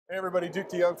Hey everybody, Duke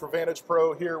DeYoung for Vantage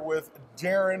Pro here with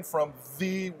Darren from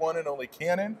the one and only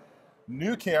Canon.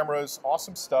 New cameras,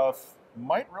 awesome stuff,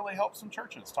 might really help some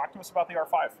churches. Talk to us about the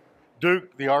R5.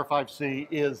 Duke, the R5C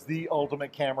is the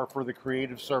ultimate camera for the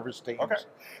creative service teams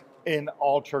in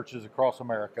all churches across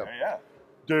America. Yeah.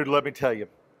 Dude, let me tell you,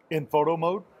 in photo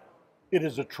mode, it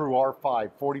is a true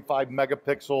R5, 45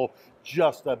 megapixel,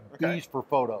 just a beast for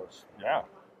photos. Yeah.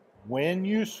 When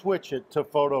you switch it to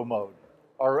photo mode,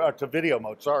 or to video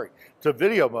mode, to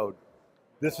video mode,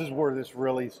 this is where this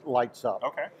really lights up.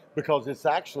 Okay. Because it's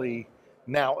actually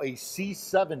now a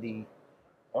C70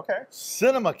 Okay.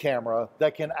 cinema camera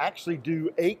that can actually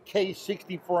do 8K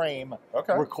 60 frame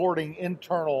recording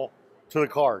internal to the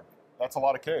card. That's a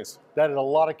lot of Ks. That is a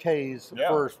lot of Ks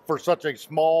for such a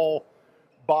small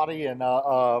body, and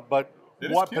but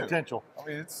what potential? I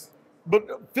mean, it's.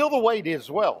 But feel the weight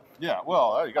as well. Yeah.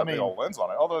 Well, you got a big old lens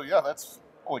on it. Although, yeah, that's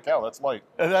holy cow, that's light.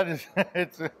 That is.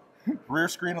 It's rear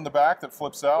screen on the back that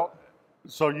flips out,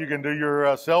 so you can do your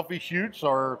selfie shoots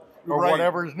or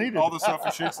whatever is needed. All the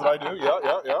selfie shoots that I do.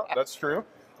 Yeah. That's true.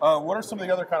 What are some of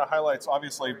the other kind of highlights?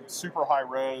 Obviously, super high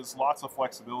res, lots of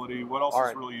flexibility. What else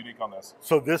is really unique on this?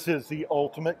 So this is the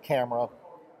ultimate camera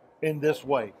in this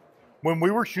way. When we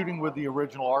were shooting with the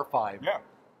original R5,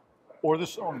 or the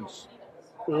Sonys,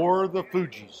 or the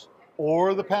Fujis,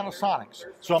 or the Panasonics,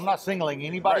 so I'm not singling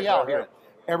anybody out here.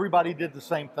 Everybody did the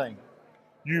same thing.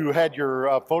 You had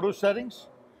your photo settings,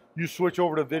 you switch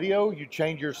over to video, you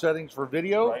change your settings for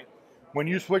video. When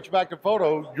you switch back to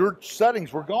photo, your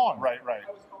settings were gone. Right.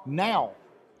 Now,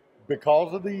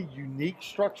 because of the unique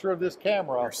structure of this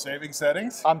camera, you're saving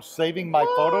settings? I'm saving my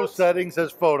photo settings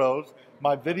as photos,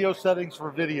 my video settings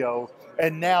for video,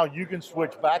 and now you can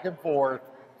switch back and forth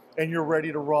and you're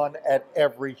ready to run at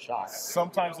every shot.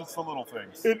 Sometimes it's the little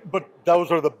things. But those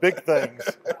are the big things.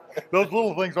 Those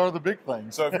little things are the big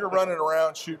things. So if you're running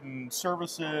around shooting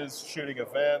services, shooting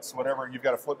events, whatever, you've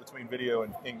got to flip between video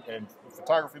and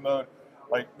photography mode.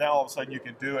 Like now all of a sudden you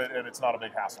can do it and it's not a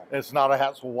big hassle. It's not a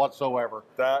hassle whatsoever.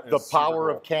 That is the power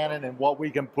of Canon and what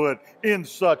we can put in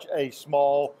such a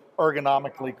small,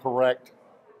 ergonomically correct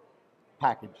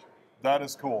package. That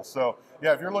is cool. So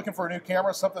yeah, if you're looking for a new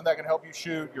camera, something that can help you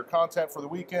shoot your content for the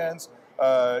weekends,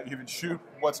 you can shoot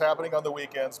what's happening on the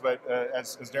weekends, but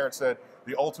as Darren said,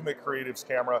 the ultimate creatives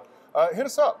camera, hit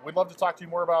us up. We'd love to talk to you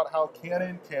more about how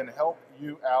Canon can help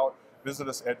you out. Visit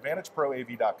us at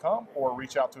VantageProAV.com or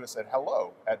reach out to us at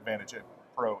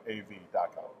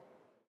hello@VantageProAV.com.